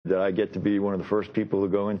that I get to be one of the first people to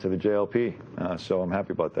go into the JLP, so I'm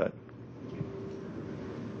happy about that.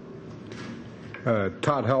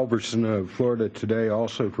 Todd Halverson of Florida Today,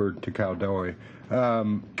 also for Takao Doi.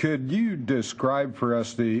 Could you describe for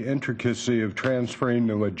us the intricacy of transferring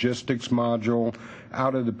the logistics module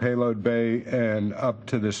out of the payload bay and up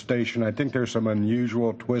to the station? I think there's some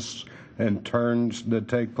unusual twists and turns that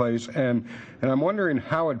take place, and I'm wondering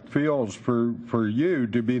how it feels for you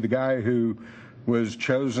to be the guy who was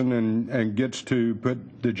chosen and gets to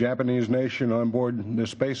put the Japanese nation on board the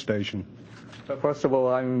space station. First of all,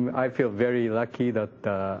 I feel very lucky that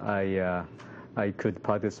I could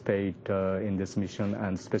participate in this mission,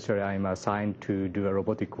 and especially I'm assigned to do a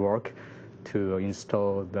robotic work to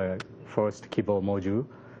install the first Kibo module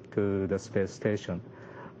to the space station.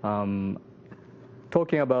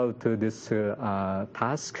 Talking about this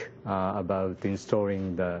task about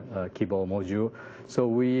installing the Kibo module, so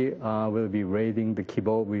we will be raiding the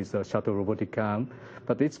Kibo with a shuttle robotic arm,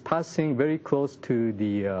 but it's passing very close to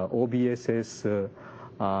the OBSS,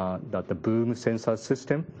 the boom sensor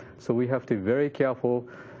system. So we have to be very careful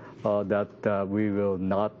that we will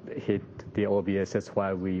not hit the OBSS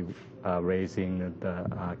while we are raising the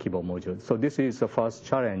Kibo module. So this is the first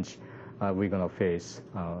challenge we're going to face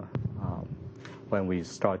when we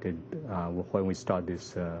start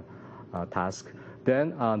this task.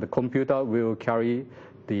 Then the computer will carry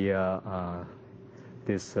the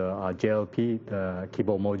this JLP, the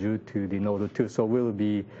Kibo module, to the node 2. So we'll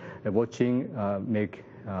be watching,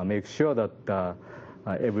 make sure that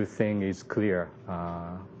everything is clear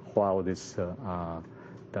while this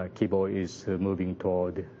the Kibo is moving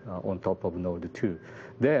toward on top of node 2.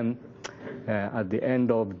 Then at the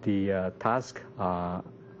end of the task,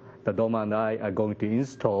 the Doma and I are going to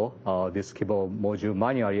install this Kibo module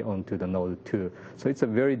manually onto the node 2. So it's a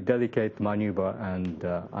very delicate maneuver, and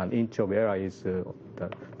an inch of error is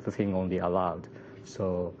the thing only allowed.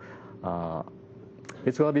 So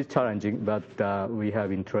it's going to be challenging, but we have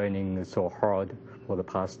been training so hard for the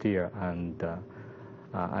past year, and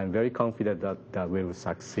I'm very confident that we will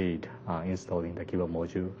succeed installing the Kibo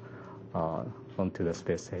module onto the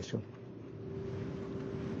space station.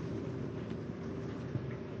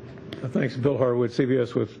 Thanks, Bill Horowitz,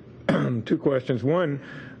 CBS, with two questions. One,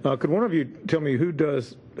 could one of you tell me who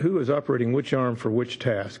is operating which arm for which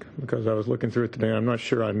task? Because I was looking through it today, and I'm not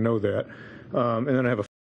sure I know that. And then I have a